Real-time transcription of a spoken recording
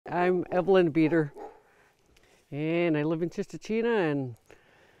I'm Evelyn Beeter, and I live in Chistochina, and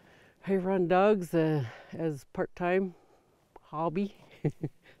I run dogs as part-time hobby. It's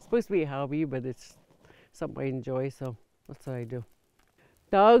supposed to be a hobby, but it's something I enjoy, so that's what I do.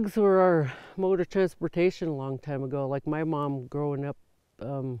 Dogs were our mode of transportation a long time ago. Like my mom growing up,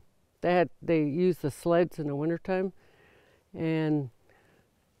 they used the sleds in the wintertime, and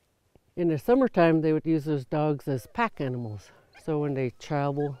in the summertime they would use those dogs as pack animals. So when they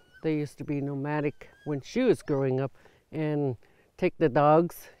travel, they used to be nomadic when she was growing up, and take the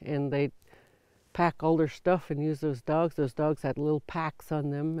dogs and they'd pack all their stuff and use those dogs. Those dogs had little packs on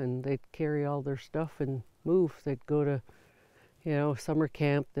them, and they'd carry all their stuff and move. They'd go to, summer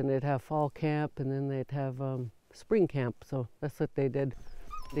camp, then they'd have fall camp, and then they'd have spring camp. So that's what they did.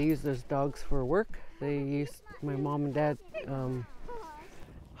 They used those dogs for work. My mom and dad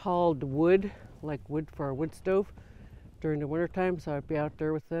hauled wood, like wood for our wood stove during the wintertime, so I'd be out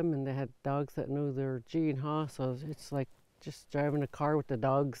there with them, and they had dogs that knew their G and haw, so it's like just driving a car with the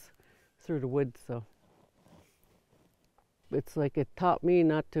dogs through the woods. So it's like it taught me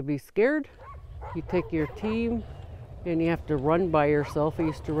not to be scared. You take your team and you have to run by yourself. I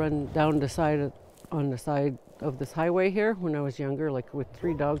used to run down on the side of this highway here when I was younger, like with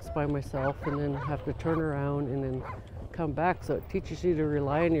 3 dogs by myself, and then have to turn around and then come back. So it teaches you to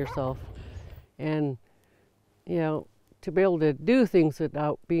rely on yourself, and to be able to do things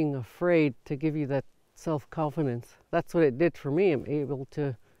without being afraid, to give you that self-confidence. That's what it did for me. I'm able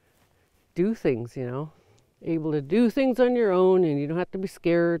to do things, able to do things on your own, and you don't have to be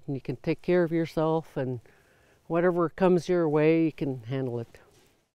scared, and you can take care of yourself, and whatever comes your way, you can handle it.